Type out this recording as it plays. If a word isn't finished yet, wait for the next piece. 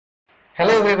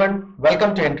Hello everyone,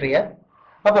 welcome to Entri.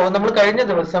 അപ്പോൾ നമ്മൾ കഴിഞ്ഞ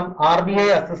ദിവസം RBI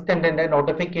അസിസ്റ്റന്റിന്റെ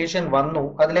നോട്ടിഫിക്കേഷൻ വന്നു.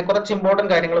 അതിലെ കുറച്ച്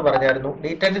ഇമ്പോർട്ടന്റ് കാര്യങ്ങൾ പറഞ്ഞായിരുന്നു.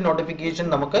 ഡീറ്റെയിൽഡ് നോട്ടിഫിക്കേഷൻ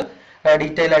നമുക്ക്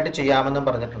ഡീറ്റെയിൽ ആയിട്ട് ചെയ്യാമെന്നും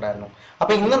പറഞ്ഞിട്ടുണ്ടായിരുന്നു.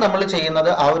 അപ്പോൾ ഇന്ന് നമ്മൾ ചെയ്യുന്നത്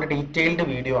ആ ഒരു ഡീറ്റെയിൽഡ്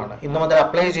വീഡിയോ ആണ്. ഇന്ന് മുതൽ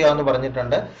അപ്ലൈ ചെയ്യാമെന്ന്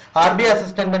പറഞ്ഞിട്ടുണ്ട്. RBI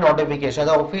അസിസ്റ്റന്റ് നോട്ടിഫിക്കേഷൻ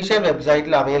അത് ഒഫീഷ്യൽ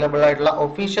വെബ്സൈറ്റിൽ അവൈലബിൾ ആയിട്ടുള്ള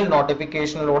ഒഫീഷ്യൽ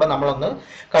നോട്ടിഫിക്കേഷനിലൂടെ നമ്മളൊന്ന്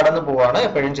കടന്നു പോവാണ്,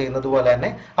 എപ്പോഴും ചെയ്യുന്നത് പോലെ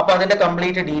തന്നെ. അപ്പോൾ അതിന്റെ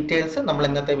കംപ്ലീറ്റ് ഡീറ്റെയിൽസ് നമ്മൾ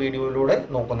ഇന്നത്തെ വീഡിയോയിലൂടെ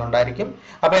നോക്കുന്നുണ്ടായിരിക്കും.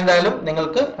 അപ്പോൾ എന്തായാലും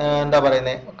നിങ്ങൾക്ക് എന്താ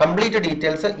പറയുന്നത് കംപ്ലീറ്റ്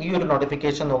ഡീറ്റെയിൽസ് ഈ ഒരു നോട്ടിഫിക്കേഷൻ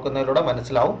നോക്കുന്നതിലൂടെ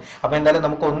മനസ്സിലാവും. അപ്പോൾ എന്തായാലും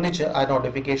നമുക്ക് ഒന്നിച്ച് ആ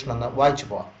നോട്ടിഫിക്കേഷൻ ഒന്ന് വായിച്ചു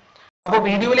പോവാം. അപ്പോൾ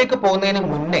വീഡിയോയിലേക്ക് പോകുന്നതിന്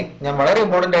മുന്നേ ഞാൻ വളരെ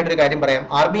ഇമ്പോർട്ടന്റ് ആയിട്ടൊരു കാര്യം പറയാം.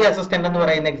 RBI അസിസ്റ്റന്റ് എന്ന്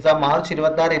പറയുന്ന എക്സാം മാർച്ച്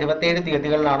 26, 27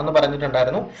 തീയതികളിലാണെന്ന്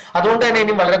പറഞ്ഞിട്ടുണ്ടായിരുന്നു. അതുകൊണ്ട് തന്നെ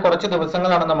ഇനി വളരെ കുറച്ച്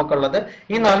ദിവസങ്ങളാണ് നമുക്കുള്ളത്.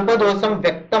 ഈ 40 ദിവസം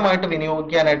വ്യക്തമായിട്ട്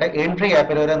വിനിയോഗിക്കാനായിട്ട് എൻട്രി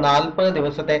ആപ്പിൽ ഒരു 40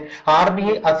 ദിവസത്തെ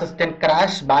RBI assistant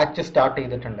crash batch start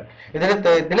ചെയ്തിട്ടുണ്ട്. ഇതിൽ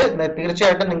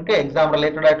തീർച്ചയായിട്ടും നിങ്ങൾക്ക് എക്സാം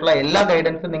റിലേറ്റഡ് ആയിട്ടുള്ള എല്ലാ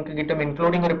ഗൈഡൻസും നിങ്ങൾക്ക് കിട്ടും,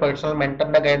 ഇൻക്ലൂഡിംഗ് ഒരു പേഴ്സണൽ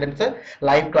മെന്ററിന്റെ ഗൈഡൻസ്,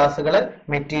 ലൈവ് ക്ലാസ്സുകൾ,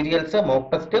 materials, mock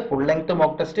test, full length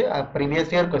mock test,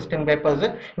 previous year question papers,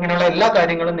 ഇങ്ങനെയുള്ള എല്ലാ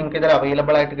കാര്യങ്ങളും നിങ്ങൾക്ക് ഇതിൽ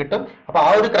അവൈലബിൾ ആയിട്ട് കിട്ടും. അപ്പൊ ആ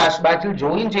ഒരു ക്രാഷ് ബാച്ചിൽ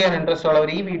ജോയിൻ ചെയ്യാൻ ഇൻട്രസ്റ്റ് ഉള്ളവർ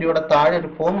ഈ വീഡിയോയുടെ താഴെ ഒരു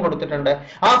ഫോം കൊടുത്തിട്ടുണ്ട്.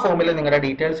 ആ ഫോമിൽ നിങ്ങളുടെ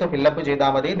ഡീറ്റെയിൽസ് ഫില്ലപ്പ്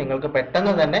ചെയ്താൽ മതി. നിങ്ങൾക്ക്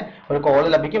പെട്ടെന്ന് തന്നെ ഒരു കോൾ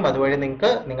ലഭിക്കും. അതുവഴി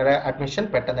നിങ്ങൾക്ക് നിങ്ങളുടെ അഡ്മിഷൻ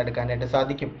പെട്ടെന്ന് എടുക്കാനായിട്ട്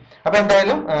സാധിക്കും. അപ്പൊ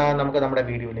എന്തായാലും നമുക്ക് നമ്മുടെ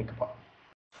വീഡിയോയിലേക്ക് പോകാം.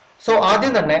 സോ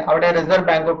ആദ്യം തന്നെ അവിടെ റിസർവ്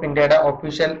ബാങ്ക് ഓഫ് ഇന്ത്യയുടെ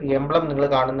ഒഫീഷ്യൽ എംബ്ലം നിങ്ങൾ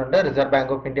കാണുന്നുണ്ട്. റിസർവ്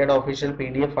ബാങ്ക് ഓഫ് ഇന്ത്യയുടെ ഒഫീഷ്യൽ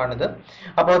PDF ആണിത്.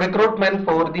 അപ്പോൾ recruitment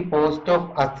for the post of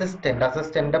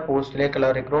assistant പോസ്റ്റിലേക്കുള്ള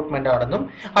recruitment ആണെന്നും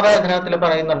അവർ അതിനകത്തിൽ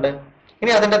പറയുന്നുണ്ട്.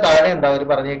 ഇനി അതിന്റെ താഴെ എന്താ അവർ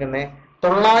പറഞ്ഞേക്കുന്നത്,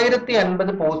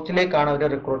 950 പോസ്റ്റിലേക്കാണ് ഒരു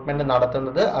റിക്രൂട്ട്മെന്റ്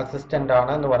നടത്തുന്നത്, അസിസ്റ്റന്റ്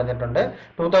ആണ് എന്ന് പറഞ്ഞിട്ടുണ്ട്.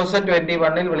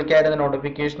 2021 വിളിക്കായിരുന്ന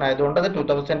നോട്ടിഫിക്കേഷൻ ആയതുകൊണ്ട് അത്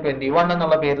 2021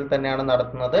 എന്നുള്ള പേരിൽ തന്നെയാണ്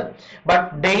നടത്തുന്നത്. ബട്ട്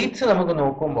ഡേറ്റ്സ് നമുക്ക്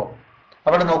നോക്കുമ്പോൾ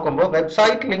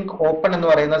വെബ്സൈറ്റ് ലിങ്ക് ഓപ്പൺ എന്ന്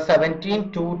പറയുന്നത്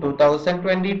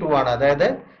 17/2/2022 ആണ്. അതായത്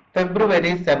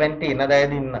ഫെബ്രുവരി 17,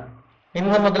 അതായത്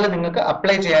ഇന്ന് മുതൽ നിങ്ങൾക്ക്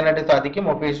അപ്ലൈ ചെയ്യാനായിട്ട് സാധിക്കും.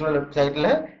 ഒഫീഷ്യൽ വെബ്സൈറ്റിൽ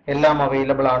എല്ലാം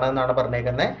അവൈലബിൾ ആണ് എന്നാണ്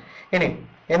പറഞ്ഞേക്കുന്നത്. ഇനി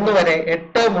എന്ന് വരെ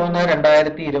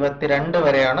 8/3/2022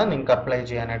 വരെയാണ് നിങ്ങൾക്ക് അപ്ലൈ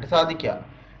ചെയ്യാനായിട്ട് സാധിക്കുക.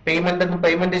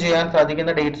 പേയ്മെന്റ് ചെയ്യാൻ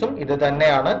സാധിക്കുന്ന ഡേറ്റ്സും ഇത്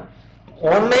തന്നെയാണ്.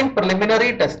 ഓൺലൈൻ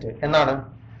പ്രിലിമിനറി ടെസ്റ്റ് എന്നാണ്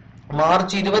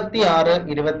മാർച്ച് 26,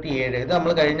 27. ഇത്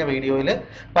നമ്മൾ കഴിഞ്ഞ വീഡിയോയിൽ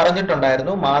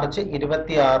പറഞ്ഞിട്ടുണ്ടായിരുന്നു. മാർച്ച്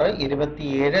 26,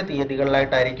 27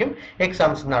 തീയതികളിലായിട്ടായിരിക്കും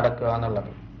എക്സാംസ് നടക്കുക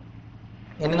എന്നുള്ളത്.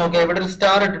 ഇനി നോക്കിയാൽ ഇവിടെ ഒരു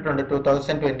സ്റ്റാർ ഇട്ടിട്ടുണ്ട്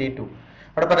 2022.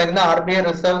 അവിടെ പറയുന്നത് RBI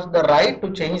reserves the right to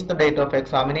change the date of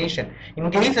examination. In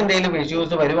case എന്തെങ്കിലും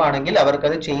ഇഷ്യൂസ് വരുവാണെങ്കിൽ അവർക്ക്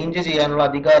അത് ചേഞ്ച് ചെയ്യാനുള്ള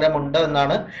അധികാരമുണ്ട്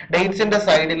എന്നാണ് ഡേറ്റ്സിന്റെ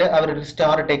സൈഡിൽ അവർ ഒരു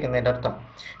സ്റ്റാർ ഇട്ടേക്കുന്നതിന്റെ അർത്ഥം.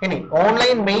 ഇനി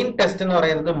ഓൺലൈൻ മെയിൻ ടെസ്റ്റ് എന്ന്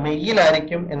പറയുന്നത്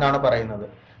മെയ്യിലായിരിക്കും എന്നാണ് പറയുന്നത്.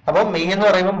 അപ്പോൾ മെയ് എന്ന്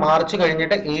പറയുമ്പോൾ മാർച്ച്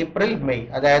കഴിഞ്ഞിട്ട് ഏപ്രിൽ, മെയ്,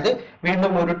 അതായത്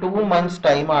വീണ്ടും ഒരു 2 months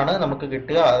ടൈമാണ് നമുക്ക്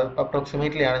കിട്ടുക.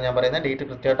 അപ്രോക്സിമേറ്റ്ലി ആണ് ഞാൻ പറയുന്നത്. ഡേറ്റ്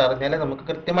കൃത്യമായിട്ട് അറിഞ്ഞാലേ നമുക്ക്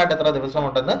കൃത്യമായിട്ട് എത്ര ദിവസം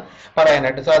ഉണ്ടെന്ന്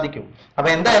പറയാനായിട്ട് സാധിക്കും. അപ്പൊ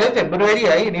എന്തായാലും ഫെബ്രുവരി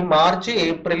ആയി, ഇനി മാർച്ച്,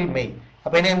 ഏപ്രിൽ, മെയ്.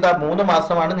 അപ്പൊ ഇനി എന്താ 3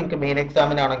 മാസമാണ് നിങ്ങൾക്ക് മെയിൻ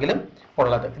എക്സാമിനാണെങ്കിലും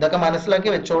ഉള്ളത്. ഇതൊക്കെ മനസ്സിലാക്കി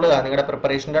വെച്ചോളുക. നിങ്ങളുടെ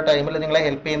പ്രിപ്പറേഷന്റെ ടൈമിൽ നിങ്ങളെ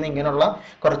ഹെൽപ്പ് ചെയ്യുന്ന ഇങ്ങനെയുള്ള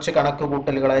കുറച്ച് കണക്ക്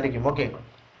കൂട്ടലുകളായിരിക്കും. ഓക്കെ.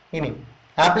 ഇനി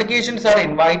applications are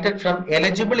invited from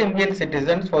eligible Indian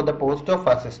citizens for the post of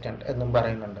assistant എന്നും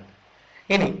പറയുന്നുണ്ട്.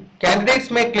 ഇനി candidates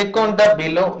may click on the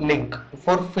below link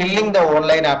for filling the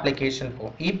online application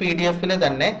form. ഈ PDF-ൽ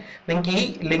തന്നെ നിങ്ങൾക്ക് ഈ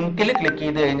ലിങ്കിൽ ക്ലിക്ക്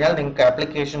ചെയ്ത് കഴിഞ്ഞാൽ നിങ്ങൾക്ക്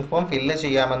ആപ്ലിക്കേഷൻ ഫോം ഫില്ല്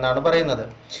ചെയ്യാമെന്നാണ് പറയുന്നത്.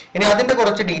 ഇനി അതിന്റെ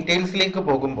കുറച്ച് ഡീറ്റെയിൽസിലേക്ക്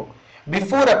പോകുമ്പോൾ,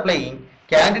 before applying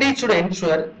candidates should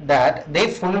ensure that they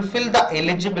fulfill the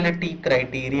eligibility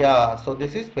criteria. So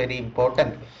this is very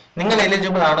important. നിങ്ങൾ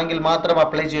എലിജിബിൾ ആണെങ്കിൽ മാത്രം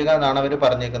അപ്ലൈ ചെയ്യുക എന്നാണ് അവർ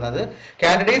പറഞ്ഞേക്കുന്നത്.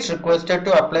 Candidates requested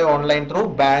to apply online through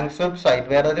banks website.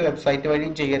 വേറൊരു വെബ്സൈറ്റ്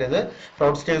വഴിയും ചെയ്യരുത്.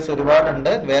 ഫ്രോഡ്സ്റ്റേഴ്സ്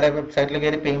ഒരുപാടുണ്ട്. വേറെ വെബ്സൈറ്റിൽ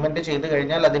കയറി പേയ്മെന്റ് ചെയ്ത്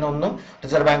കഴിഞ്ഞാൽ അതിനൊന്നും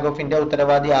റിസർവ് ബാങ്ക് ഓഫ് ഇന്ത്യ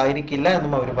ഉത്തരവാദി ആയിരിക്കില്ല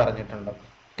എന്നും അവർ പറഞ്ഞിട്ടുണ്ട്.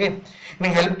 ഓക്കെ. ഇനി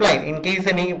help line, in case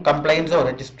any കംപ്ലൈൻസോ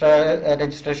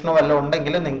രജിസ്ട്രേഷനോ വല്ലതും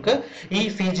ഉണ്ടെങ്കിൽ നിങ്ങൾക്ക് ഈ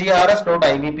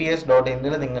cgrs.ibps.in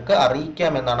നിങ്ങൾക്ക്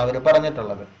അറിയിക്കാമെന്നാണ് അവർ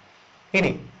പറഞ്ഞിട്ടുള്ളത്.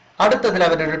 ഇനി അടുത്തതിൽ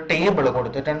അവരൊരു ടേബിൾ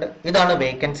കൊടുത്തിട്ടുണ്ട്. ഇതാണ്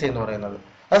വേക്കൻസി എന്ന് പറയുന്നത്.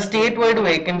 അത് സ്റ്റേറ്റ് വൈഡ്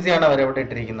വേക്കൻസിയാണ് അവരവിടെ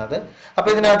ഇട്ടിരിക്കുന്നത്. അപ്പൊ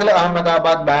ഇതിനകത്ത്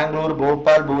അഹമ്മദാബാദ്, ബാംഗ്ലൂർ,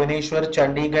 ഭോപ്പാൽ, ഭുവനേശ്വർ,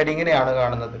 ചണ്ഡീഗഡ് ഇങ്ങനെയാണ്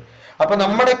കാണുന്നത്. അപ്പൊ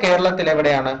നമ്മുടെ കേരളത്തിൽ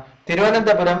എവിടെയാണ്?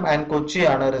 Thiruvananthapuram and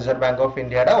കൊച്ചിയാണ് reserve bank of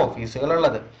ഇന്ത്യയുടെ ഓഫീസുകൾ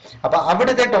ഉള്ളത്. അപ്പൊ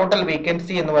അവിടുത്തെ ടോട്ടൽ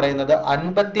വേക്കൻസി എന്ന് പറയുന്നത്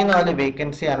 54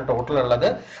 വേക്കൻസിയാണ് ടോട്ടൽ ഉള്ളത്.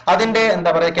 അതിന്റെ എന്താ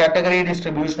പറയുക കാറ്റഗറി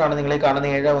ഡിസ്ട്രിബ്യൂഷൻ ആണ് നിങ്ങൾ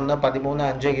കാണുന്നത്. 7, 1, 13,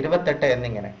 5, 28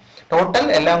 എന്നിങ്ങനെ ടോട്ടൽ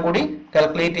എല്ലാം കൂടി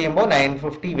കാൽക്കുലേറ്റ് ചെയ്യുമ്പോൾ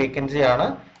 950 വേക്കൻസിയാണ്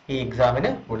ഈ എക്സാമിന്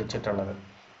വിളിച്ചിട്ടുള്ളത്.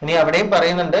 ഇനി അവിടെയും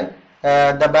പറയുന്നുണ്ട്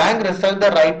the bank reserves the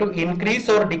right to increase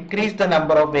or decrease the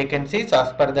number of vacancies as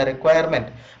per the requirement.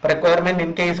 Requirement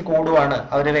in case കൂടുവാണ്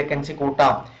our vacancy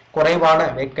കൂട്ടാം, കുറവാണ്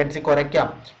വേക്കൻസി കുറയ്ക്കാം.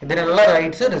 ഇതിനുള്ള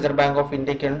റൈറ്റ്സ് റിസർവ് ബാങ്ക് ഓഫ്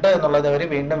ഇന്ത്യക്ക് ഉണ്ട് എന്നുള്ളത് അവർ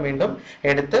വീണ്ടും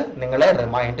എടുത്ത് നിങ്ങളെ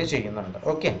റിമൈൻഡ് ചെയ്യുന്നുണ്ട്.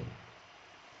 ഓക്കെ.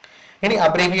 ഇനി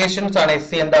അബ്രീവിയേഷൻസ് ആണ്.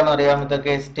 SC എന്താണെന്ന്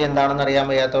അറിയാവുന്നവർക്ക്, ST എന്താണെന്ന് അറിയാൻ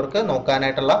വയ്യാത്തവർക്ക്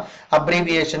നോക്കാനായിട്ടുള്ള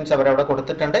അബ്രീവിയേഷൻസ് അവരവിടെ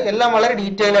കൊടുത്തിട്ടുണ്ട്. എല്ലാം വളരെ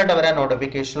ഡീറ്റെയിൽ ആയിട്ട് അവർ ആ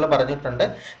നോട്ടിഫിക്കേഷനിൽ പറഞ്ഞിട്ടുണ്ട്.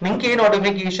 നിങ്ങൾക്ക് ഈ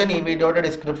നോട്ടിഫിക്കേഷൻ ഈ വീഡിയോയുടെ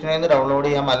ഡിസ്ക്രിപ്ഷനിൽ നിന്ന് ഡൗൺലോഡ്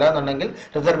ചെയ്യാം. അല്ലാന്നുണ്ടെങ്കിൽ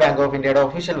റിസർവ് ബാങ്ക് ഓഫ് ഇന്ത്യയുടെ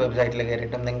ഒഫീഷ്യൽ വെബ്സൈറ്റിൽ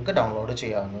കയറിയിട്ടും നിങ്ങൾക്ക് ഡൗൺലോഡ്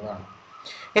ചെയ്യാവുന്നതാണ്.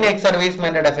 ഇനി എക്സ്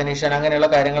സർവീസ്മെന്റെ ഡെഫിനിഷൻ അങ്ങനെയുള്ള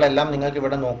കാര്യങ്ങളെല്ലാം നിങ്ങൾക്ക്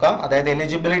ഇവിടെ നോക്കാം. അതായത്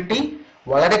എലിജിബിലിറ്റി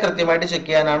വളരെ കൃത്യമായിട്ട് ചെക്ക്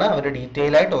ചെയ്യാനാണ് അവർ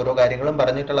ഡീറ്റെയിൽ ആയിട്ട് ഓരോ കാര്യങ്ങളും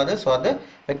പറഞ്ഞിട്ടുള്ളത്. സോ അത്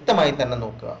വ്യക്തമായി തന്നെ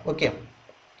നോക്കുക. ഓക്കെ,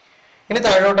 ഇനി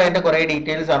താഴോട്ട് അതിന്റെ കുറെ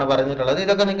ഡീറ്റെയിൽസ് ആണ് പറഞ്ഞിട്ടുള്ളത്.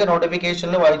 ഇതൊക്കെ നിങ്ങൾക്ക്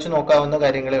നോട്ടിഫിക്കേഷനിൽ വായിച്ചു നോക്കാവുന്ന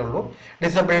കാര്യങ്ങളേ ഉള്ളൂ.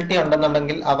 ഡിസബിലിറ്റി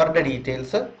ഉണ്ടെന്നുണ്ടെങ്കിൽ അവരുടെ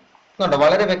ഡീറ്റെയിൽസ് ഉണ്ട്,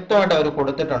 വളരെ വ്യക്തമായിട്ട് അവർ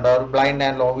കൊടുത്തിട്ടുണ്ട്. അവർ blind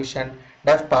and low vision,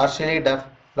 def, partially def,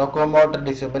 locomotor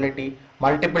disability,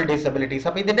 multiple disabilities.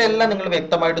 അപ്പൊ ഇതിന്റെ എല്ലാം നിങ്ങൾ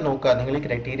വ്യക്തമായിട്ട് നോക്കുക നിങ്ങൾ ഈ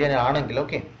ക്രൈറ്റീരിയ ആണെങ്കിൽ.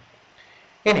 ഓക്കെ,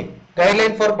 ഇനി guide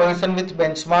line four person with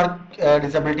benchmark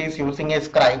disabilities using A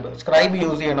scribe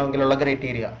use ചെയ്യണമെങ്കിലുള്ള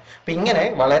criteria. അപ്പൊ ഇങ്ങനെ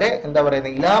വളരെ എന്താ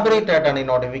പറയുന്നത് ഇലാബറേറ്റ് ആയിട്ടാണ് ഈ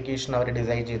നോട്ടിഫിക്കേഷൻ അവർ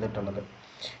ഡിസൈൻ ചെയ്തിട്ടുള്ളത്.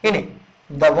 ഇനി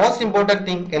the most important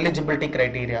thing eligibility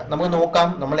criteria നമുക്ക് നോക്കാം,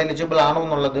 നമ്മൾ എലിജിബിൾ ആണോ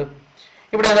എന്നുള്ളത്.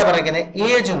 ഇവിടെ എന്താ പറയുന്നത്,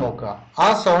 ഏജ് നോക്കുക. ആ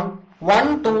സോൺ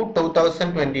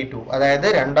 1/2/2022 അതായത്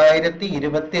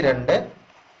 2022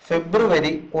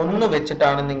 ഫെബ്രുവരി 1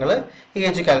 വെച്ചിട്ടാണ് നിങ്ങൾ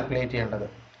ഏജ് കാൽക്കുലേറ്റ് ചെയ്യേണ്ടത്.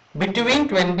 Between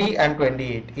 20 and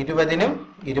 28 20നും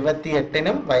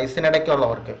 28നും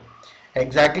വയസ്സിനിടയ്ക്കുള്ളവർക്ക്.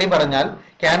 എക്സാക്ട്ലി പറഞ്ഞാൽ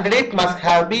candidate must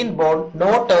have been bone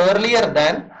not earlier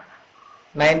than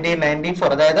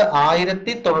 1994 അതായത്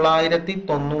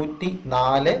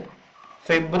 1994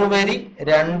 ഫെബ്രുവരി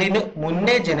 2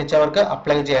 മുന്നേ ജനിച്ചവർക്ക്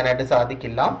അപ്ലൈ ചെയ്യാനായിട്ട്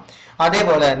സാധിക്കില്ല.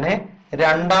 അതേപോലെ തന്നെ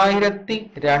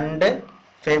 2002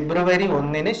 ഫെബ്രുവരി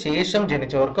 1 ശേഷം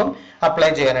ജനിച്ചവർക്കും അപ്ലൈ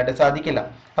ചെയ്യാനായിട്ട് സാധിക്കില്ല.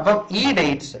 അപ്പം ഈ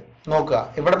ഡേറ്റ്സ് നോക്കുക.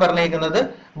 ഇവിടെ പറഞ്ഞേക്കുന്നത്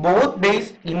ബോത്ത്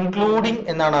ഡേയ്സ് ഇൻക്ലൂഡിങ്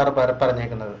എന്നാണ് അവർ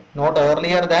പറഞ്ഞേക്കുന്നത്. നോട്ട്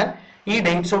ഏർലിയർ ദാൻ ഈ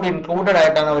ഡേറ്റ്സോട് ഇൻക്ലൂഡഡ്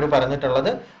ആയിട്ടാണ് അവർ പറഞ്ഞിട്ടുള്ളത്.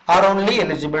 Are only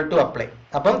eligible to apply.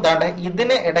 അപ്പം ദാണ്ട്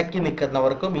ഇതിന് ഇടയ്ക്ക്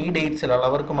നിൽക്കുന്നവർക്കും ഈ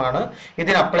ഡേറ്റ്സിലുള്ളവർക്കുമാണ്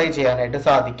ഇതിന് അപ്ലൈ ചെയ്യാനായിട്ട്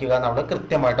സാധിക്കുക എന്നവിടെ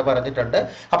കൃത്യമായിട്ട് പറഞ്ഞിട്ടുണ്ട്.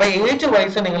 അപ്പൊ ഏജ്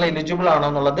വൈസ് നിങ്ങൾ എലിജിബിൾ ആണോ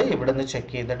എന്നുള്ളത് ഇവിടുന്ന്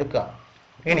ചെക്ക് ചെയ്തെടുക്കുക.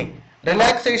 ഇനി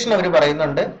റിലാക്സേഷൻ അവർ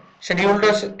പറയുന്നുണ്ട്.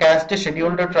 Scheduled caste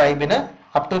scheduled ട്രൈബിന്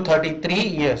up to 33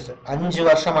 years 5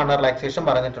 വർഷമാണ് റിലാക്സേഷൻ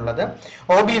പറഞ്ഞിട്ടുള്ളത്.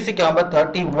 OBC ആകുമ്പോൾ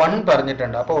 31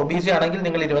 പറഞ്ഞിട്ടുണ്ട്. അപ്പോൾ OBC ആണെങ്കിൽ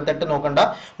നിങ്ങൾ 28 നോക്കണ്ട,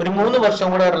 ഒരു 3 വർഷം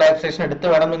കൂടെ റിലാക്സേഷൻ എടുത്ത്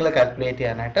വേണം നിങ്ങൾ കാൽക്കുലേറ്റ്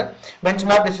ചെയ്യാനായിട്ട്. ബെഞ്ച്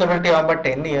മാർക്ക് ഡിസബിലിറ്റി ആകുമ്പോൾ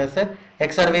 10 ഇയേഴ്സ്.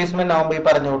 എക്സ് സർവീസ്മെൻ ആകുമ്പോൾ ഈ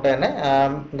പറഞ്ഞുകൊണ്ട് തന്നെ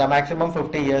മാക്സിമം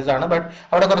 50 ഇയേഴ്സ് ആണ്. ബട്ട്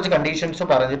അവിടെ കുറച്ച് കണ്ടീഷൻസ്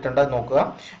പറഞ്ഞിട്ടുണ്ട്, നോക്കുക.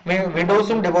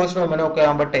 വിഡോസും ഡിവോഴ്സ്ഡ് വുമനും ഒക്കെ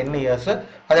ആകുമ്പോൾ 10 ഇയേഴ്സ്.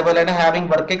 അതേപോലെ തന്നെ having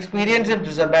work experience in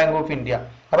reserve bank of India.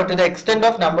 അപ്പോൾ to the extent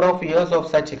of number of years of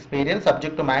such experience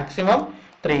subject to maximum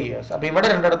 3 years. അപ്പൊ ഇവിടെ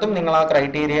രണ്ടിടത്തും നിങ്ങൾ ആ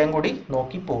ക്രൈറ്റീരിയയും കൂടി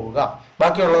നോക്കി പോവുക.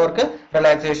 ബാക്കിയുള്ളവർക്ക്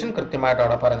റിലാക്സേഷൻ കൃത്യമായിട്ട്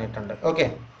അവിടെ പറഞ്ഞിട്ടുണ്ട്. ഓക്കെ,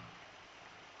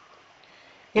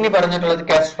 ഇനി പറഞ്ഞിട്ടുള്ളത്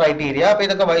കാസ്റ്റ് ക്രൈറ്റീരിയ. അപ്പൊ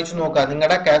ഇതൊക്കെ വായിച്ചു നോക്കുക.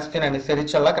 നിങ്ങളുടെ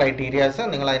കാസ്റ്റിനനുസരിച്ചുള്ള ക്രൈറ്റീരിയാസ്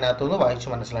നിങ്ങൾ അതിനകത്തുനിന്ന് വായിച്ചു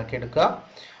മനസ്സിലാക്കി എടുക്കുക.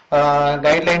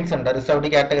 ഗൈഡ് ലൈൻസ് ഉണ്ട്,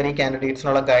 റിസർവ്ഡ് കാറ്റഗറി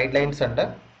കാൻഡിഡേറ്റ്സിനുള്ള ഗൈഡ് ലൈൻസ് ഉണ്ട്.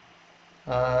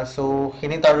 സോ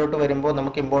ഇനി താഴോട്ട് വരുമ്പോൾ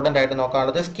നമുക്ക് ഇമ്പോർട്ടന്റ് ആയിട്ട്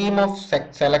നോക്കാനുള്ളത് സ്കീം ഓഫ്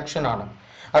സെലക്ഷൻ ആണ്.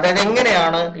 അതായത്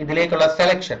എങ്ങനെയാണ് ഇതിലേക്കുള്ള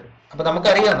സെലക്ഷൻ. അപ്പൊ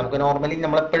നമുക്കറിയാം, നമുക്ക് നോർമലി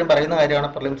നമ്മളെപ്പോഴും പറയുന്ന കാര്യമാണ്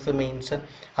പ്രിലിംസ് മെയിൻസ്,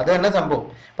 അത് തന്നെ സംഭവം.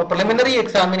 അപ്പൊ പ്രിലിമിനറി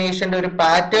എക്സാമിനേഷന്റെ ഒരു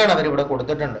പാറ്റേൺ അവർ ഇവിടെ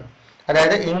കൊടുത്തിട്ടുണ്ട്.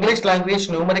 അതായത് English language,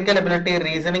 numerical ability,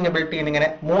 reasoning ability എന്നിങ്ങനെ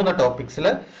 3 ടോപ്പിക്സിൽ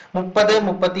 30,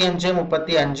 35,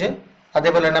 35,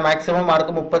 അതേപോലെ തന്നെ മാക്സിമം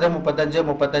മാർക്ക് 30, 35,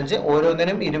 35,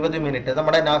 ഓരോന്നിനും 20 മിനിറ്റ്.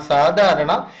 നമ്മുടെ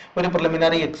സാധാരണ ഒരു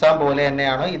പ്രിലിമിനറി എക്സാം പോലെ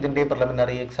തന്നെയാണ് ഇതിന്റെ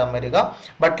പ്രിലിമിനറി എക്സാം വരിക.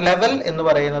 ബട്ട് ലെവൽ എന്ന്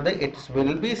പറയുന്നത് it's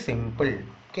will be simple.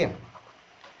 Okay,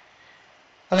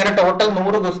 അങ്ങനെ ടോട്ടൽ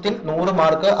 100 ക്വസ്റ്റ്യൻ, 100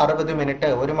 മാർക്ക്, 60 മിനിറ്റ്,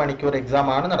 1 മണിക്കൂർ എക്സാം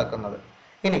ആണ് നടക്കുന്നത്.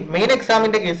 ഇനി മെയിൻ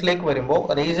എക്സാമിന്റെ കേസിലേക്ക് വരുമ്പോൾ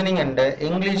റീസണിംഗ് ഉണ്ട്,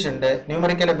 ഇംഗ്ലീഷ് ഉണ്ട്,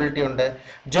 ന്യൂമറിക്കൽ എബിലിറ്റി ഉണ്ട്,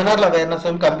 ജനറൽ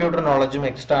അവയർനെസ്സും കമ്പ്യൂട്ടർ നോളജും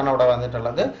എക്സ്ട്രാ ആണ് അവിടെ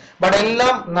വന്നിട്ടുള്ളത്. ബട്ട്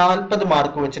എല്ലാം 40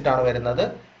 മാർക്ക് വെച്ചിട്ടാണ് വരുന്നത്.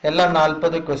 എല്ലാം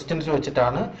 40 ക്വസ്റ്റ്യൻസ്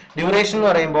വെച്ചിട്ടാണ്. ഡ്യൂറേഷൻ എന്ന്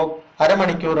പറയുമ്പോൾ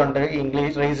അരമണിക്കൂറുണ്ട്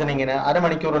ഇംഗ്ലീഷ് റീസണിങ്ങിന്,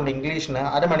 അരമണിക്കൂറുണ്ട് ഇംഗ്ലീഷിന്,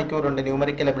 അരമണിക്കൂറുണ്ട്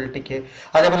ന്യൂമറിക്കൽ എബിലിറ്റിക്ക്.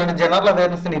 അതേപോലെ തന്നെ ജനറൽ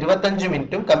അവയർനെസ്സിന് 25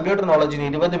 മിനിറ്റും കമ്പ്യൂട്ടർ നോളജിന്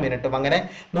 20 മിനിറ്റും, അങ്ങനെ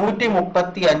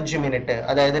 135 മിനിറ്റ്,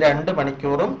 അതായത് 2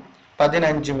 മണിക്കൂറും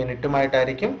 15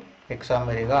 മിനിറ്റുമായിട്ടായിരിക്കും എക്സാം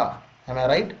വരിക. Am I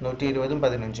right? 120ഉം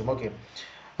 15ഉം. Okay,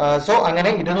 so അങ്ങനെ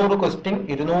 200 ക്വസ്റ്റ്യൻ,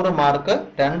 200 മാർക്ക്,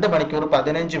 2 മണിക്കൂർ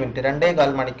 15 മിനിറ്റ്,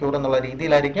 2.25 മണിക്കൂർ എന്നുള്ള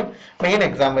രീതിയിലായിരിക്കും മെയിൻ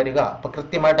എക്സാം വരിക. അപ്പൊ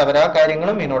കൃത്യമായിട്ട് അവർ ആ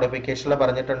കാര്യങ്ങളും ഈ നോട്ടിഫിക്കേഷനിൽ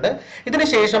പറഞ്ഞിട്ടുണ്ട്.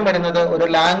 ഇതിനുശേഷം വരുന്നത് ഒരു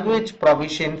ലാംഗ്വേജ്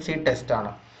പ്രൊഫിഷ്യൻസി ടെസ്റ്റ് ആണ്.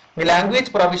 ഈ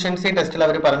ലാംഗ്വേജ് പ്രൊഫിഷ്യൻസി ടെസ്റ്റിൽ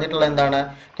അവർ പറഞ്ഞിട്ടുള്ള എന്താണ്,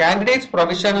 candidates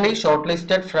provisionally short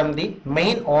listed from the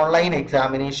main online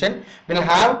examination will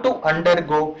have to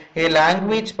undergo A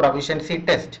language proficiency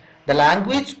test. The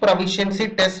language proficiency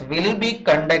test will be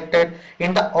conducted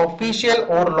in the official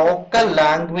or local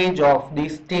language of the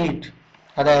state.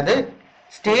 അതായത്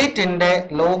സ്റ്റേറ്റിന്റെ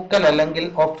local അല്ലെങ്കിൽ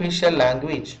official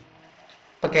language.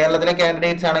 ഇപ്പൊ കേരളത്തിലെ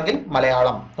candidates ആണെങ്കിൽ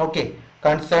Malayalam. Okay,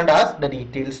 concerned as the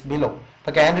details below.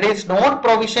 The candidates not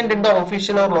provisioned in the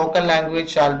official or local language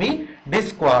shall be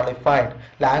disqualified.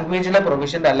 Language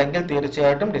provisioned അല്ലെങ്കിൽ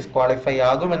തീർച്ചയായിട്ടും disqualify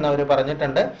ആകും എന്ന് അവർ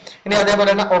പറഞ്ഞിട്ടുണ്ട്. ഇനി അതേപോലെ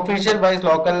തന്നെ ഒഫീഷ്യൽ വൈസ്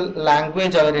ലോക്കൽ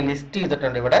ലാംഗ്വേജ് അവർ ലിസ്റ്റ്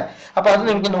ചെയ്തിട്ടുണ്ട് ഇവിടെ. അപ്പൊ അത്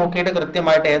നിങ്ങൾക്ക് നോക്കിയിട്ട്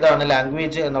കൃത്യമായിട്ട് ഏതാണ്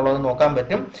ലാംഗ്വേജ് എന്നുള്ളത് നോക്കാൻ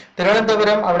പറ്റും.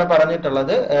 തിരുവനന്തപുരം അവിടെ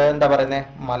പറഞ്ഞിട്ടുള്ളത് എന്താ പറയുന്നത്,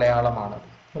 മലയാളമാണ്.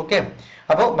 ഓക്കെ,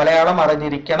 അപ്പോൾ മലയാളം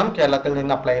അറിഞ്ഞിരിക്കണം കേരളത്തിൽ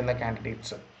നിന്ന് അപ്ലൈ ചെയ്യുന്ന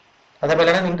കാൻഡിഡേറ്റ്സ്. അതേപോലെ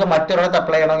തന്നെ നിങ്ങൾക്ക് മറ്റൊരിടത്ത്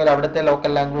അപ്ലൈ ചെയ്യണമെങ്കിൽ അവിടുത്തെ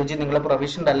ലോക്കൽ ലാംഗ്വേജ് നിങ്ങൾ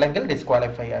പ്രൊവിഷൻഡ് അല്ലെങ്കിൽ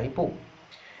ഡിസ്ക്വാളിഫൈ ആയി പോകും.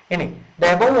 ഇനി the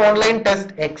above online test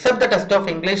except the test of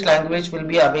English language will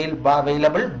be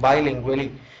available bilingually.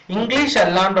 English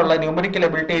അല്ലാണ്ടുള്ള numerical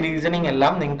ability, reasoning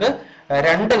എല്ലാം നിങ്ങൾക്ക്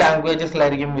രണ്ട്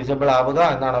ലാംഗ്വേജസിലായിരിക്കും വിസിബിൾ ആവുക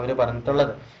എന്നാണ് അവർ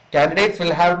പറഞ്ഞിട്ടുള്ളത്. Candidates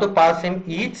will have to pass in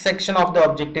each section of the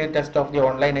objective test of the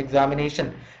online examination.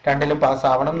 രണ്ടിലും pass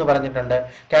ആവണം എന്ന് പറഞ്ഞിട്ടുണ്ട്.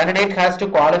 Candidate has to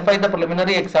qualify the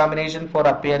preliminary examination for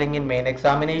appearing in main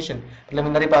examination.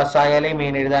 Preliminary pass ആയാലേ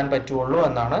main എഴുതാൻ പറ്റുള്ളൂ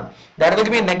എന്നാണ്. There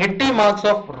will be negative marks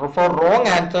for wrong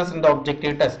answers in the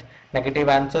objective test. Negative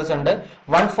answers ഉണ്ട്.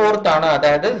 1/4 ആണ്,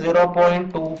 അതായത്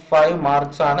 0.25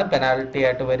 മാർക്സ് ആണ് പെനാൽറ്റി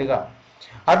ആയിട്ട് വരിക.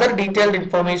 Other detailed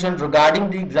information regarding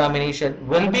the examination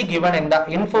will be given in the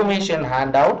information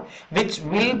handout, which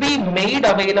will be made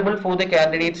available for the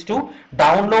candidates to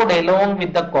download along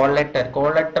with the call letter. Call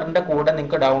letterന്റെ കൂടെ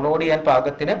നിങ്ങൾക്ക് download ചെയ്യാൻ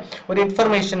പാകത്തിന് ഒരു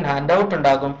information hand out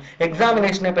ഉണ്ടാകും.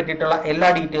 എക്സാമിനേഷനെ പറ്റിയിട്ടുള്ള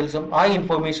എല്ലാ ഡീറ്റെയിൽസും ആ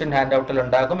ഇൻഫർമേഷൻ ഹാൻഡ് ഔട്ടിൽ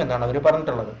ഉണ്ടാകും എന്നാണ് അവർ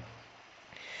പറഞ്ഞിട്ടുള്ളത്.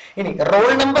 ഇനി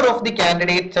roll number of the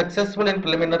candidate successful in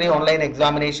preliminary online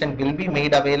examination will be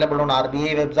made available on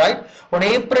RBI website on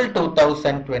April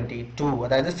 2022.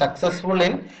 അതായത് successful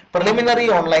in preliminary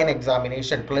online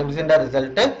examination, പ്രിലിംസിന്റെ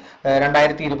result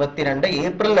 2022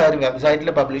 April ഒരു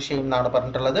വെബ്സൈറ്റിൽ പബ്ലിഷ് ചെയ്യും എന്നാണ്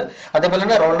പറഞ്ഞിട്ടുള്ളത്. അതേപോലെ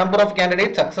തന്നെ roll number of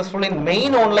candidate successful in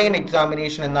main online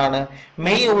examination എന്നാണ്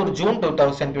May or June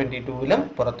 2022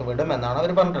 പുറത്തുവിടും എന്നാണ്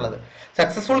അവർ പറഞ്ഞിട്ടുള്ളത്.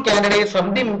 Successful candidate from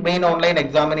the main online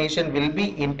examination will be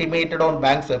ഇന്റിമേറ്റഡ് on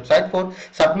banks website for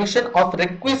submission of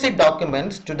requisite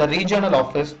documents to the regional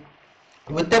office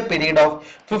with a period of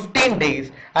 15 days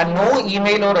and no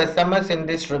email or SMS in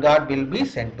this regard will be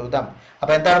sent to them.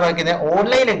 അപ്പോൾ എന്താണ് പറയുന്നത്,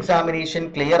 online examination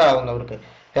clear ആവുന്നവർക്ക്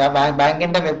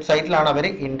ബാങ്കിന്റെ വെബ്സൈറ്റിലാണ് അവർ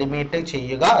intimate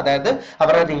ചെയ്യുക, അതായത്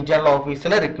അവരുടെ regional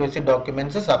ഓഫീസിൽ request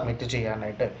documents submit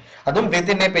ചെയ്യാനായിട്ട്, അതും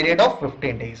within A period of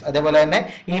 15 days. അതേപോലെ തന്നെ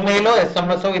ഇമെയിലോ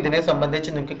SMS ഇതിനെ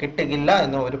സംബന്ധിച്ച് നിങ്ങൾക്ക് കിട്ടുകയില്ല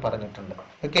എന്ന് അവർ പറഞ്ഞിട്ടുണ്ട്.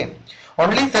 Okay,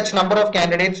 only such number of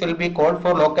candidates will be called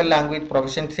for local language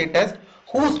proficiency test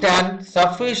who stand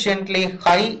sufficiently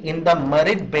high in the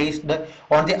merit based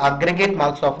on the aggregate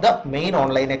marks of the main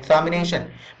online examination.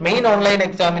 Main online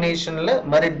examinationൽ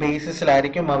merit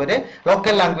basisലായിരിക്കും അവര്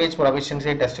local language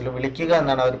proficiency ടെസ്റ്റിൽ വിളിക്കുക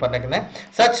എന്നാണ് അവർ പറഞ്ഞിരിക്കുന്നത്.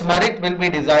 Such merit will be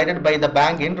decided by the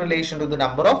bank in relation to the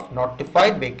number of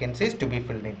notified vacancies to be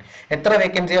filled in. എത്ര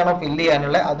vacancy ആണോ ഫിൽ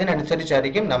ചെയ്യാനുള്ള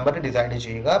അതിനനുസരിച്ചായിരിക്കും number decide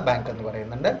ചെയ്യുക bank എന്ന്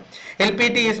പറയുന്നുണ്ട്.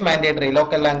 LPT is mandatory.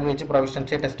 Local language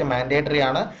proficiency test mandatory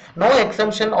ആണ്. No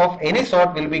exemption of any sort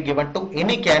will be given to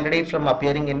any candidate from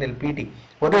appearing in LPT.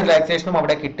 ഒരു റിലാക്സേഷനും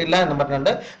അവിടെ കിട്ടില്ല എന്ന്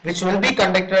പറഞ്ഞിട്ടുണ്ട്. which will be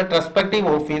conducted at respective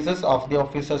offices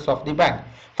of the bank.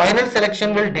 Final selection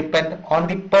will depend on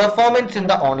the performance in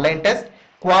the online test,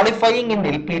 qualifying in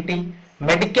LPT,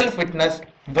 medical fitness,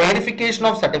 verification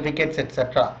of certificates etc.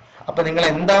 അപ്പൊ നിങ്ങൾ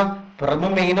എന്താ പ്രമുഖ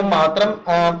മെയിനും മാത്രം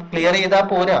ക്ലിയർ ചെയ്താൽ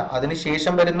പോരാ,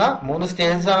 അതിനുശേഷം വരുന്ന 3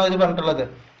 stages ആണ് അവർ പറഞ്ഞിട്ടുള്ളത്.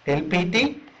 LPT,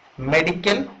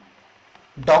 മെഡിക്കൽ,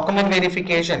 ഡോക്യുമെന്റ്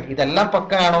വെരിഫിക്കേഷൻ, ഇതെല്ലാം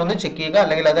പക്കയാണോ എന്ന് ചെക്ക് ചെയ്യുക,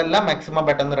 അല്ലെങ്കിൽ അതെല്ലാം മാക്സിമം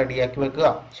പെട്ടെന്ന് റെഡിയാക്കി വെക്കുക.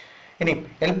 ഇനി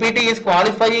LPT is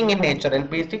qualifying in nature.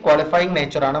 LPT qualifying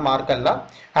nature ആണ്, മാർക്കല്ല.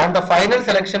 And the final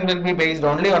selection will be based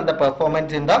only on the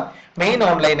performance in the main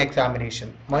online examination.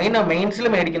 മെയിൻസിൽ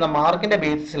മേടിക്കുന്ന മാർക്കിന്റെ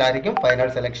ബേസിസിലായിരിക്കും ഫൈനൽ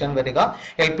സെലക്ഷൻ വരിക.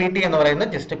 LPT എന്ന് പറയുന്നത്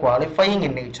ജസ്റ്റ് ക്വാളിഫയിങ്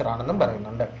ഇൻ നേച്ചർ ആണെന്നും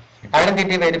പറയുന്നുണ്ട്.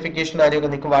 Identity വെരിഫിക്കേഷന്റെ കാര്യമൊക്കെ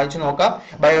നിങ്ങൾക്ക് വായിച്ചു നോക്കാം.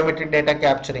 ബയോമെട്രിക് ഡേറ്റ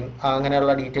ക്യാപ്ചറിങ്,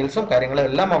 അങ്ങനെയുള്ള ഡീറ്റെയിൽസും കാര്യങ്ങളും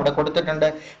എല്ലാം അവിടെ കൊടുത്തിട്ടുണ്ട്.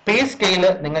 പേ സ്കെയിൽ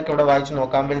നിങ്ങൾക്ക് ഇവിടെ വായിച്ചു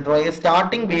നോക്കാം. Will draw A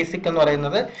starting basic എന്ന്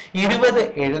പറയുന്നത്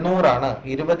 20,700 ആണ്.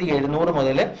 20,700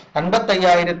 മുതൽ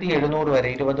 55,700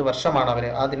 വരെ 20 വർഷമാണ് അവർ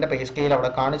അതിന്റെ പേ സ്കെയിൽ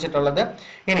അവിടെ കാണിച്ചിട്ടുള്ളത്.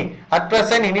 ഇനി at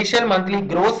present initial monthly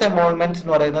gross എമൗണ്ട്മെന്റ്സ്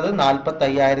എന്ന് പറയുന്നത്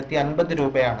 45,050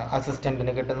 രൂപയാണ്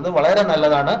അസിസ്റ്റന്റിന് കിട്ടുന്നത്. വളരെ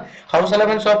നല്ലതാണ്. House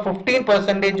allowance of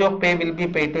 15% of pay will be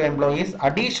pay to employees.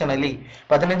 Additionally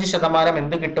 15%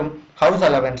 എന്ത് കിട്ടും, ഹൗസ്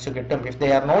അലവൻസ് കിട്ടും if they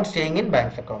are not staying in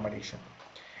bank accommodation.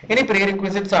 ഇനി പ്രീ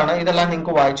റിക്വിസിറ്റ്സ് ആണ്, ഇതെല്ലാം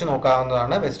നിങ്ങൾക്ക് വായിച്ചു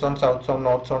നോക്കാവുന്നതാണ്. West zone, south zone,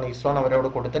 north zone, east zone അവരോട്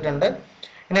കൊടുത്തിട്ടുണ്ട്.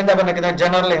 ഇനി എന്താ പറഞ്ഞിരിക്കുന്നത്,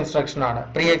 ജനറൽ ഇൻസ്ട്രക്ഷൻ ആണ്,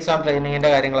 പ്രീ എക്സാം ട്രെയിനിങ്ങിന്റെ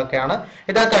കാര്യങ്ങളൊക്കെയാണ്.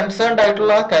 ഇത് കൺസേൺഡ്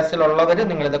ആയിട്ടുള്ള കേസിലുള്ളവർ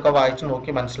നിങ്ങൾ ഇതൊക്കെ വായിച്ചു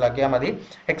നോക്കി മനസ്സിലാക്കിയാൽ മതി.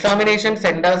 എക്സാമിനേഷൻ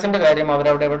സെന്റേഴ്സിന്റെ കാര്യം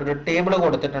അവരവിടെ ഒരു ടേബിൾ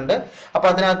കൊടുത്തിട്ടുണ്ട്. അപ്പൊ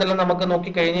അതിനകത്തെല്ലാം നമുക്ക്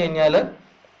നോക്കി കഴിഞ്ഞു കഴിഞ്ഞാൽ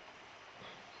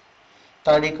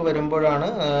താഴേക്ക് വരുമ്പോഴാണ്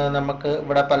നമുക്ക്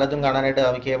ഇവിടെ പലതും കാണാനായിട്ട്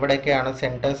സാധിക്കുക, എവിടെയൊക്കെയാണ്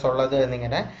സെന്റേഴ്സ് ഉള്ളത്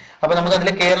എന്നിങ്ങനെ. അപ്പൊ നമുക്ക് അതിൽ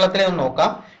കേരളത്തിലെ ഒന്ന്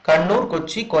നോക്കാം. കണ്ണൂർ,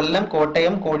 കൊച്ചി, കൊല്ലം,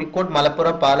 കോട്ടയം, കോഴിക്കോട്,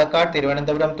 മലപ്പുറം, പാലക്കാട്,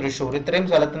 തിരുവനന്തപുരം, തൃശ്ശൂർ, ഇത്രയും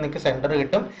സ്ഥലത്ത് നിങ്ങൾക്ക് സെന്റർ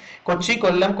കിട്ടും. കൊച്ചി,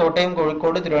 കൊല്ലം, കോട്ടയം,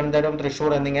 കോഴിക്കോട്, തിരുവനന്തപുരം,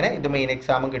 തൃശ്ശൂർ എന്നിങ്ങനെ ഇത് മെയിൻ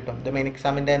എക്സാമും കിട്ടും. ഇത് മെയിൻ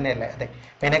എക്സാമിന്റെ തന്നെയല്ലേ? അതെ,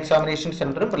 മെയിൻ എക്സാമിനേഷൻ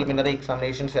സെന്ററും പ്രിലിമിനറി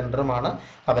എക്സാമിനേഷൻ സെന്ററുമാണ്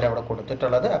അവരവിടെ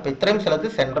കൊടുത്തിട്ടുള്ളത്. അപ്പൊ ഇത്രയും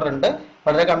സ്ഥലത്ത് സെന്റർ ഉണ്ട്.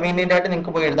 വളരെ കൺവീനിയന്റ് ആയിട്ട്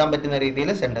നിങ്ങൾക്ക് പോയി എഴുതാൻ പറ്റുന്ന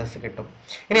രീതിയിൽ സെന്റേഴ്സ് കിട്ടും.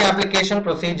 ഇനി ആപ്ലിക്കേഷൻ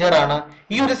പ്രൊസീജിയർ ആണ്.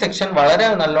 ഈ ഒരു സെക്ഷൻ വളരെ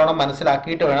നല്ലോണം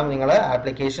മനസ്സിലാക്കിയിട്ട് വേണം നിങ്ങൾ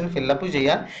ആപ്ലിക്കേഷൻ ഫില്ലപ്പ്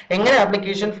ചെയ്യാൻ. എങ്ങനെ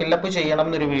ആപ്ലിക്കേഷൻ ഫില്ലപ്പ് ചെയ്യണം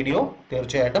എന്നൊരു വീഡിയോ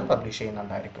തീർച്ചയായിട്ടും പബ്ലിഷ്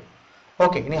ചെയ്യുന്നുണ്ടായിരിക്കും.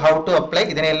 ഓക്കെ, ഇനി ഹൗ ടു അപ്ലൈ,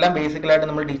 ഇതിനെല്ലാം ബേസിക്കലായിട്ട്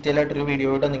നമ്മൾ ഡീറ്റെയിൽ ആയിട്ട് ഒരു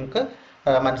വീഡിയോയുടെ നിങ്ങൾക്ക്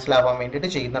മനസ്സിലാവാൻ വേണ്ടിയിട്ട്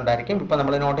ചെയ്യുന്നുണ്ടായിരിക്കും. ഇപ്പൊ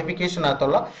നമ്മൾ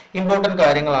നോട്ടിഫിക്കേഷനകത്തുള്ള ഇമ്പോർട്ടന്റ്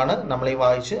കാര്യങ്ങളാണ് നമ്മൾ ഈ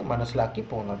വായിച്ച് മനസ്സിലാക്കി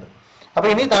പോകുന്നത്. അപ്പൊ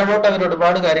ഇനി താഴോട്ട് അവർ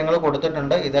ഒരുപാട് കാര്യങ്ങൾ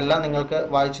കൊടുത്തിട്ടുണ്ട്. ഇതെല്ലാം നിങ്ങൾക്ക്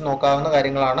വായിച്ച് നോക്കാവുന്ന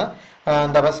കാര്യങ്ങളാണ്.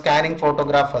 എന്താ പറയുക, സ്കാനിങ്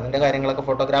ഫോട്ടോഗ്രാഫ്, അതിന്റെ കാര്യങ്ങളൊക്കെ,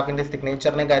 ഫോട്ടോഗ്രാഫിന്റെ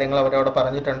സിഗ്നേച്ചറിന്റെ കാര്യങ്ങൾ അവരവിടെ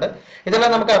പറഞ്ഞിട്ടുണ്ട്.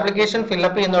 ഇതെല്ലാം നമുക്ക് ആപ്ലിക്കേഷൻ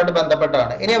ഫില്ലപ്പ് ചെയ്യുന്നതുമായിട്ട്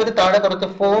ബന്ധപ്പെട്ടാണ്. ഇനി അവർ താഴെ കുറച്ച്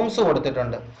ഫോംസ്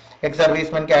കൊടുത്തിട്ടുണ്ട്. എക്സ്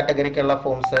സർവീസ്മെൻ കാറ്റഗറിക്കുള്ള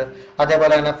ഫോംസ്,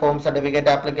 അതേപോലെ തന്നെ form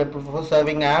certificate applicable for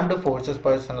serving armed forces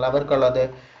personal അവർക്കുള്ളത്,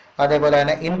 അതേപോലെ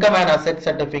തന്നെ ഇൻകം ആൻഡ് അസറ്റ്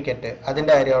സർട്ടിഫിക്കറ്റ്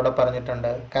അതിന്റെ കാര്യം അവിടെ പറഞ്ഞിട്ടുണ്ട്.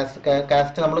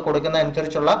 കാസ്റ്റ് നമ്മൾ കൊടുക്കുന്ന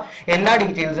അനുസരിച്ചുള്ള എല്ലാ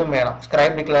ഡീറ്റെയിൽസും വേണം.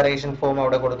 സ്ക്രൈബ് ഡിക്ലറേഷൻ ഫോം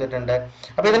അവിടെ കൊടുത്തിട്ടുണ്ട്.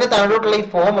 അപ്പൊ ഇതിന്റെ താഴോട്ടുള്ള ഈ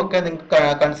ഫോം ഒക്കെ നിങ്ങൾക്ക്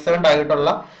കൺസേൺഡ് ആയിട്ടുള്ള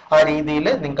ആ രീതിയിൽ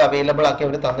നിങ്ങൾക്ക് അവൈലബിൾ ആക്കി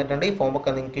അവർ തന്നിട്ടുണ്ട്. ഈ ഫോം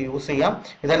ഒക്കെ നിങ്ങൾക്ക് യൂസ് ചെയ്യാം.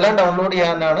 ഇതെല്ലാം ഡൗൺലോഡ്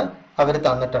ചെയ്യാനാണ് അവർ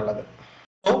തന്നിട്ടുള്ളത്.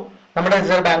 സോ നമ്മുടെ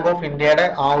റിസർവ് ബാങ്ക് ഓഫ് ഇന്ത്യയുടെ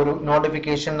ആ ഒരു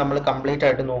നോട്ടിഫിക്കേഷൻ നമ്മൾ കംപ്ലീറ്റ്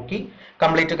ആയിട്ട് നോക്കി.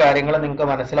 കംപ്ലീറ്റ് കാര്യങ്ങൾ നിങ്ങൾക്ക്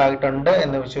മനസ്സിലായിട്ടുണ്ട്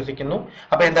എന്ന് വിശ്വസിക്കുന്നു.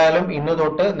 അപ്പൊ എന്തായാലും ഇന്ന്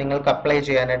തൊട്ട് നിങ്ങൾക്ക് അപ്ലൈ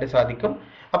ചെയ്യാനായിട്ട് സാധിക്കും.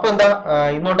 അപ്പൊ എന്താ,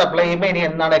 ഇന്നോട്ട് അപ്ലൈ ചെയ്യുമ്പോൾ ഇനി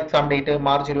എന്നാണ് എക്സാം ഡേറ്റ്?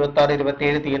 മാർച്ച് 26,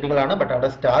 27 തീയതികളാണ്. ബട്ട് അവിടെ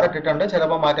സ്റ്റാർ ഇട്ടിട്ടുണ്ട്,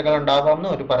 ചിലപ്പോൾ മാറ്റങ്ങൾ ഉണ്ടാകാമെന്ന്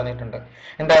അവർ പറഞ്ഞിട്ടുണ്ട്.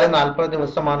 എന്തായാലും 40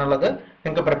 ദിവസമാണുള്ളത്.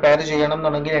 നിങ്ങൾക്ക് പ്രിപ്പയർ ചെയ്യണം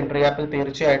എന്നുണ്ടെങ്കിൽ എൻട്രി ആപ്പിൽ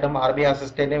തീർച്ചയായിട്ടും RBI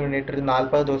അസിസ്റ്റന്റിന് വേണ്ടിയിട്ട് ഒരു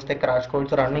 40 ദിവസത്തെ ക്രാഷ്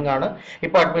കോഴ്സ് റണ്ണിംഗ് ആണ്.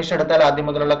 ഇപ്പോൾ അഡ്മിഷൻ എടുത്താൽ ആദ്യം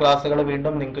മുതലുള്ള ക്ലാസ്സുകൾ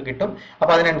വീണ്ടും നിങ്ങൾക്ക് കിട്ടും.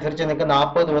 അപ്പൊ അതിനനുസരിച്ച് നിങ്ങൾക്ക്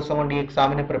 40 ദിവസം കൊണ്ട് ഈ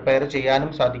എക്സാമിന് പ്രിപ്പയർ ചെയ്യാനും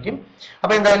സാധിക്കും.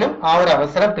 അപ്പൊ എന്തായാലും ആ ഒരു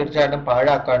അവസരം തീർച്ചയായിട്ടും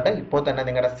പാഴാക്കാണ്ട് ഇപ്പോൾ തന്നെ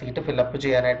നിങ്ങളുടെ സീറ്റ് ഫില്ലപ്പ്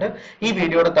ചെയ്യാനായിട്ട് ഈ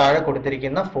വീഡിയോയുടെ താഴെ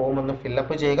കൊടുത്തിരിക്കുന്ന ഫോം ഒന്ന്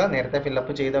ഫില്ലപ്പ് ചെയ്യുക. നേരത്തെ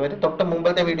ഫില്ലപ്പ് ചെയ്തവർ തൊട്ട്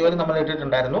മുമ്പത്തെ വീഡിയോയിൽ നമ്മൾ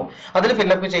ഇട്ടിട്ടുണ്ടായിരുന്നു, അതിൽ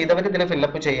ഫില്ലപ്പ് ചെയ്തവർ ഇതിൽ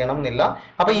ഫില്ലപ്പ് ചെയ്യണം എന്നില്ല.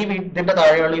 അപ്പൊ ഈ ഇതിന്റെ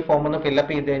താഴെയുള്ള ഈ ഫോം ഒന്ന്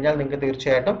ഫില്ലപ്പ് ചെയ്ത് കഴിഞ്ഞാൽ നിങ്ങൾക്ക്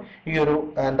തീർച്ചയായിട്ടും ഈ ഒരു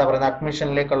എന്താ പറയുക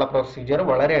അഡ്മിഷനിലേക്കുള്ള പ്രൊസീജിയർ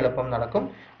വളരെ എളുപ്പം നടക്കും.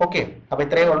 ഓക്കെ, അപ്പൊ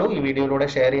ഇത്രയേ ഉള്ളൂ ഈ വീഡിയോയിലൂടെ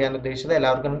ഷെയർ ചെയ്യാൻ ഉദ്ദേശിച്ചത്.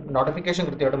 എല്ലാവർക്കും നോട്ടിഫിക്കേഷൻ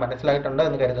കൃത്യമായിട്ട് മനസ്സിലായിട്ടുണ്ട്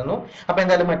എന്ന് കരുതുന്നു. അപ്പൊ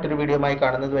എന്തായാലും മറ്റൊരു വീഡിയോയുമായി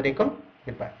കാണുന്നത് വരേക്കും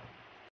ഗുഡ് ബൈ.